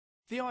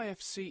The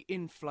IFC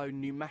Inflow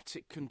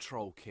Pneumatic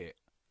Control Kit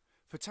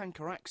for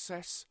tanker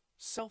access,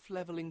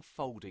 self-levelling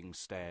folding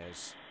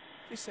stairs.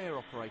 This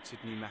air-operated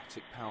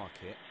pneumatic power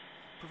kit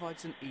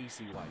provides an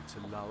easy way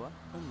to lower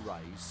and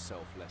raise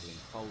self-levelling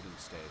folding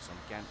stairs on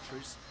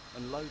gantries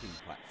and loading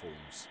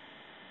platforms.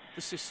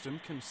 The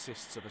system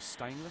consists of a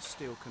stainless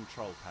steel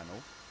control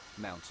panel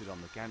mounted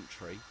on the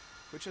gantry,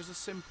 which has a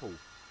simple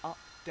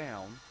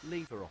up-down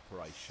lever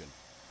operation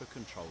for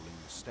controlling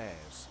the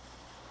stairs.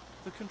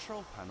 The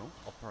control panel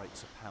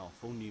operates a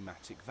powerful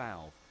pneumatic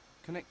valve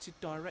connected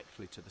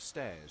directly to the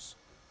stairs,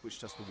 which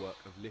does the work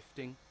of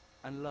lifting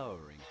and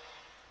lowering.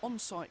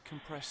 On-site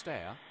compressed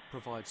air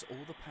provides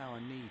all the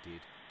power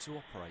needed to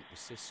operate the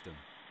system.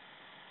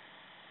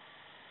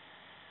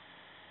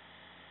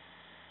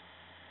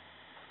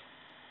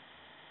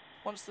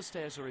 Once the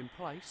stairs are in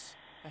place,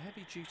 a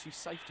heavy-duty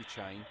safety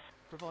chain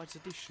provides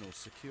additional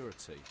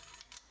security.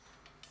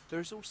 There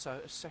is also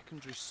a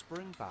secondary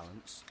spring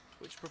balance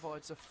which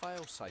provides a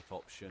fail-safe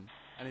option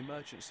and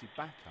emergency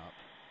backup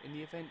in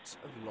the event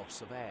of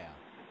loss of air.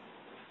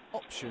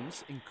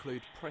 Options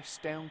include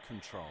press-down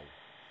control,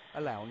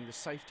 allowing the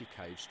safety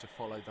cage to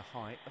follow the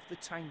height of the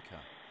tanker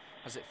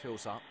as it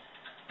fills up,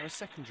 and a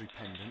secondary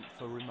pendant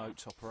for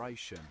remote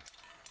operation.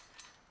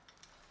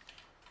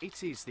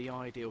 It is the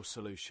ideal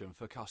solution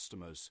for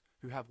customers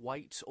who have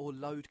weight or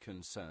load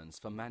concerns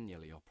for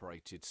manually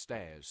operated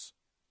stairs.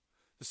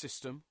 The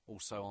system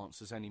also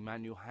answers any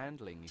manual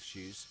handling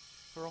issues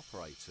for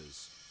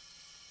operators.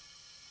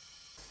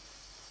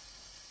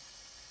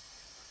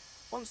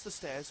 Once the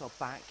stairs are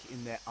back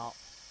in their up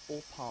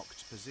or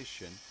parked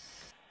position,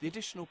 the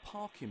additional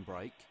parking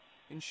brake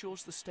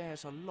ensures the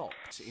stairs are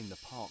locked in the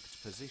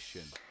parked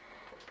position.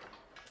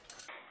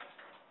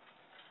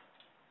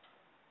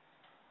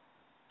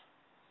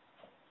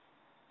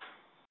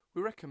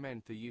 We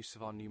recommend the use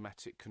of our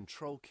pneumatic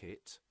control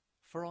kit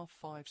for our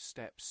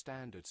 5-step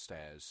standard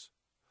stairs,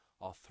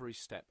 our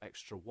 3-step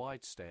extra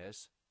wide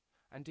stairs,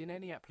 and in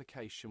any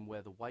application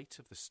where the weight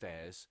of the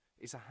stairs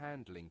is a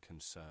handling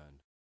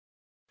concern.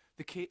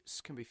 The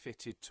kits can be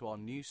fitted to our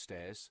new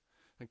stairs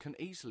and can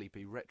easily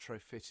be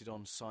retrofitted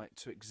on site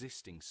to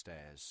existing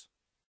stairs.